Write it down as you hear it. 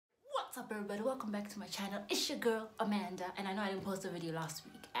What's up everybody, welcome back to my channel. It's your girl Amanda, and I know I didn't post a video last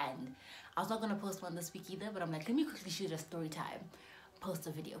week and I was not gonna post one this week either, but I'm like, let me quickly shoot a story time, post a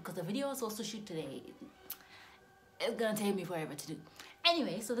video, because the video I was supposed to shoot today, it's gonna take me forever to do.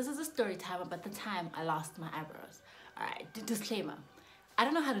 Anyway, so this is a story time about the time I lost my eyebrows. Alright, disclaimer, I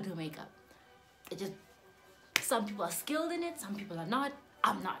don't know how to do makeup. It just, some people are skilled in it, some people are not.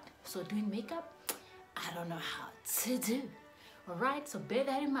 I'm not. So doing makeup, I don't know how to do. Alright, so bear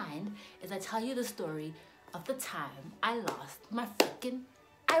that in mind as I tell you the story of the time I lost my freaking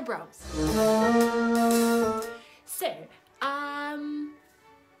eyebrows. So, a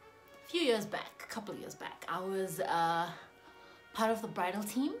few years back, a couple of years back, I was part of the bridal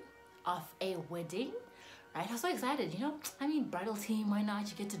team of a wedding. Right, I was so excited, you know. I mean, bridal team, why not?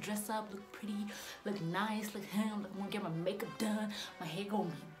 You get to dress up, look pretty, look nice, look him. I'm gonna get my makeup done, my hair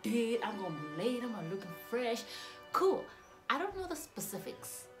gonna be dead, I'm gonna be late, I'm looking fresh. Cool. I don't know the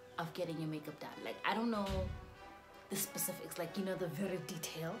specifics of getting your makeup done. Like, I don't know the specifics, like, you know, the very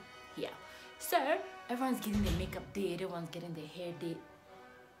detail. Yeah. So, everyone's getting their makeup did, everyone's getting their hair did.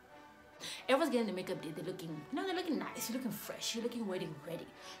 Everyone's getting their makeup did, they're looking, you know, they're looking nice, you're looking fresh, you're looking wedding ready.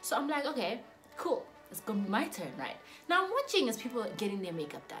 So I'm like, okay, cool. It's gonna be my turn, right? Now I'm watching as people are getting their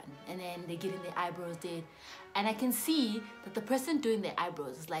makeup done and then they're getting their eyebrows did. And I can see that the person doing their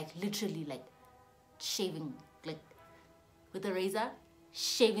eyebrows is like literally like shaving, like with a razor,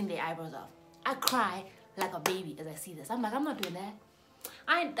 shaving their eyebrows off. I cry like a baby as I see this. I'm like, I'm not doing that.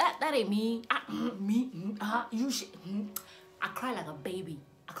 That ain't me. I cry like a baby.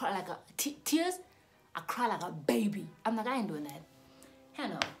 I cry like a, tears, I cry like a baby. I'm like, I ain't doing that. Hell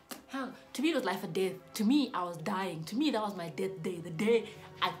no. To me it was life or death. To me I was dying. To me that was my death day. The day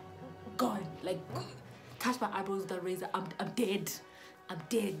I gone, like touched my eyebrows with a razor. I'm dead. I'm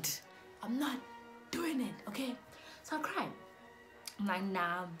dead. I'm not doing it, okay? So I cried. I'm like,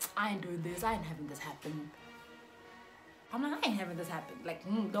 nah, I ain't doing this. I ain't having this happen. I'm like, I ain't having this happen. Like,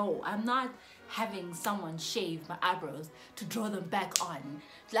 no, I'm not having someone shave my eyebrows to draw them back on.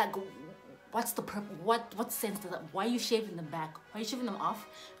 Like, what's the purpose? What sense does that? Why are you shaving them back? Why are you shaving them off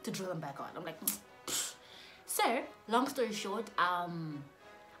to draw them back on? I'm like, pfft. So, long story short, I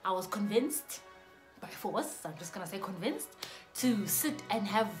was convinced by force, I'm just gonna say convinced, to sit and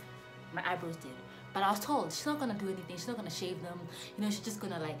have my eyebrows did. But I was told she's not gonna do anything, she's not gonna shave them, you know, she's just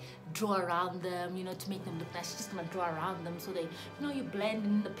gonna like draw around them, you know, to make them look nice. She's just gonna draw around them so they, you know, you blend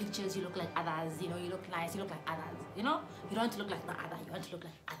in the pictures, you look like others, you know, you look nice, you look like others, you know? You don't want to look like the other, you want to look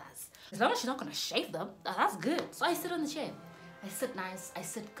like others. As long as she's not gonna shave them, that's good. So I sit on the chair. I sit nice, I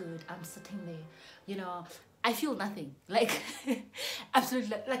sit good, I'm sitting there, you know, I feel nothing. Like,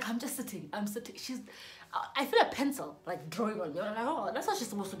 absolutely, like I'm just sitting, I feel a pencil, like drawing on me. I'm like, oh, that's what she's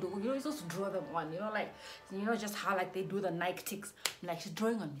supposed to do. You know, you're supposed to draw them on, you know, like, you know, just how like they do the Nike ticks. Like, she's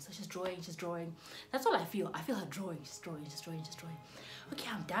drawing on me, so she's drawing. That's all I feel. I feel her drawing, she's drawing. Okay,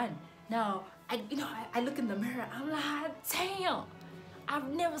 I'm done. Now, I look in the mirror, I'm like, damn, I've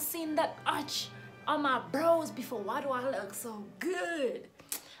never seen that arch on my brows before. Why do I look so good?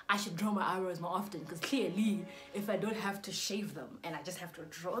 I should draw my eyebrows more often, because clearly, if I don't have to shave them and I just have to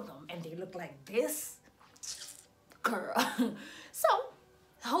draw them and they look like this, girl. So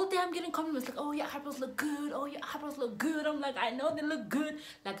the whole day I'm getting compliments like, oh, your eyebrows look good, oh, your eyebrows look good. I'm like, I know they look good.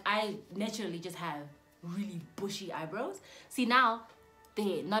 Like, I naturally just have really bushy eyebrows. See, now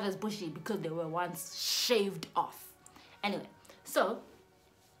they're not as bushy because they were once shaved off. Anyway, so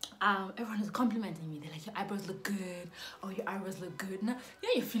everyone is complimenting me. They're like, your eyebrows look good, oh, your eyebrows look good. Now, you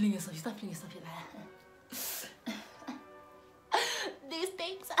know, you're feeling yourself, you start feeling yourself, you're like these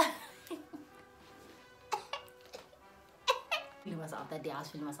things. Feeling myself that day. I was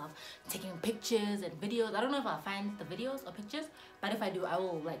feeling myself taking pictures and videos. I don't know if I'll find the videos or pictures, but if I do, I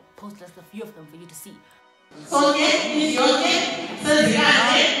will like post just a few of them for you to see.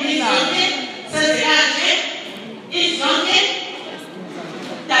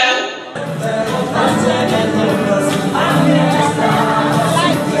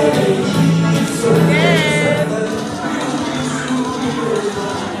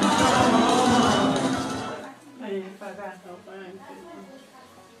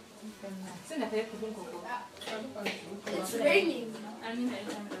 It's raining. I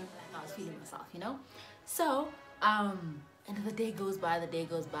was feeling myself, you know. So and the day goes by,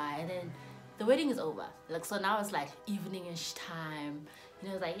 and then the wedding is over. Like, so now it's like evening-ish time. You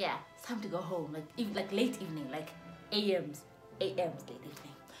know, it's like, yeah, it's time to go home. Like late evening, like AMs, late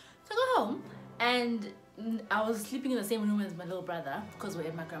evening. So I go home, and I was sleeping in the same room as my little brother because we're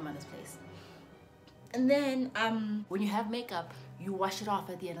at my grandmother's place. And then when you have makeup, you wash it off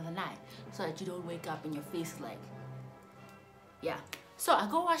at the end of the night so that you don't wake up and your face is like, yeah. So I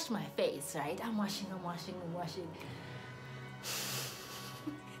go wash my face, right? I'm washing.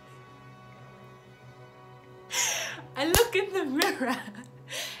 I look in the mirror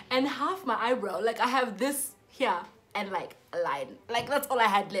and half my eyebrow, like I have this here and like a line. Like that's all I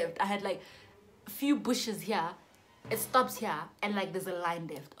had left. I had like a few bushes here. It stops here and like there's a line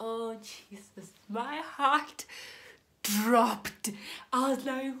left. Oh Jesus, my heart dropped. I was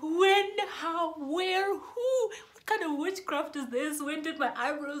like, when, how, where, who? What kind of witchcraft is this? When did my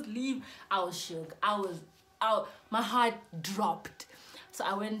eyebrows leave? I was shook. I was out. My heart dropped. So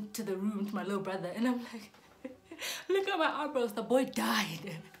I went to the room to my little brother and I'm like, look at my eyebrows. The boy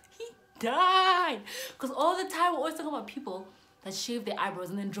died. He died. Because all the time we're always talking about people that shave their eyebrows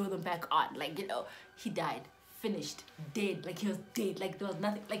and then draw them back on. Like, you know, he died. Finished. Dead. Like he was dead. Like there was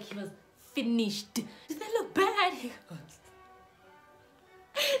nothing. Like he was finished. Does that look bad? He goes,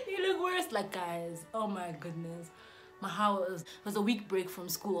 you look worse. Like, guys, oh my goodness. My house was a week break from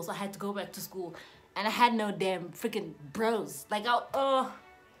school, so I had to go back to school. And I had no damn freaking brows. Like, that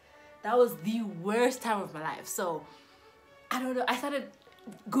was the worst time of my life. So, I don't know. I started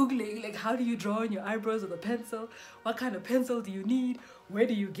Googling, like, how do you draw on your eyebrows with a pencil? What kind of pencil do you need? Where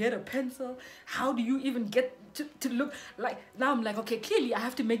do you get a pencil? How do you even get to look like? Now I'm like, okay, clearly I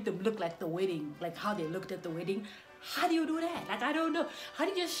have to make them look like the wedding, like how they looked at the wedding. How do you do that? Like, I don't know. How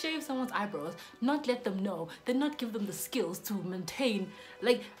do you just shave someone's eyebrows, not let them know, then not give them the skills to maintain,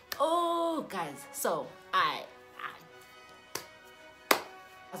 like, oh, guys. So, I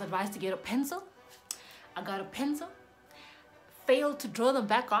was advised to get a pencil. I got a pencil. Failed to draw them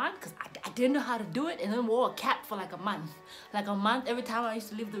back on because I didn't know how to do it, and then wore a cap for like a month. Like a month, every time I used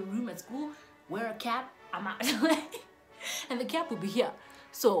to leave the room at school, wear a cap, I'm out. And the cap would be here.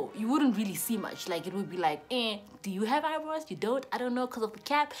 So you wouldn't really see much. Like it would be like, do you have eyebrows? You don't? I don't know because of the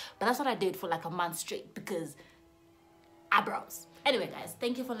cap. But that's what I did for like a month straight because eyebrows. Anyway, guys,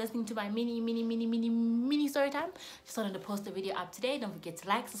 thank you for listening to my mini story time. Just wanted to post the video up today. Don't forget to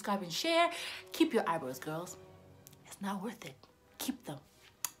like, subscribe, and share. Keep your eyebrows, girls. It's not worth it. Keep them.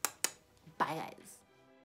 Bye, guys.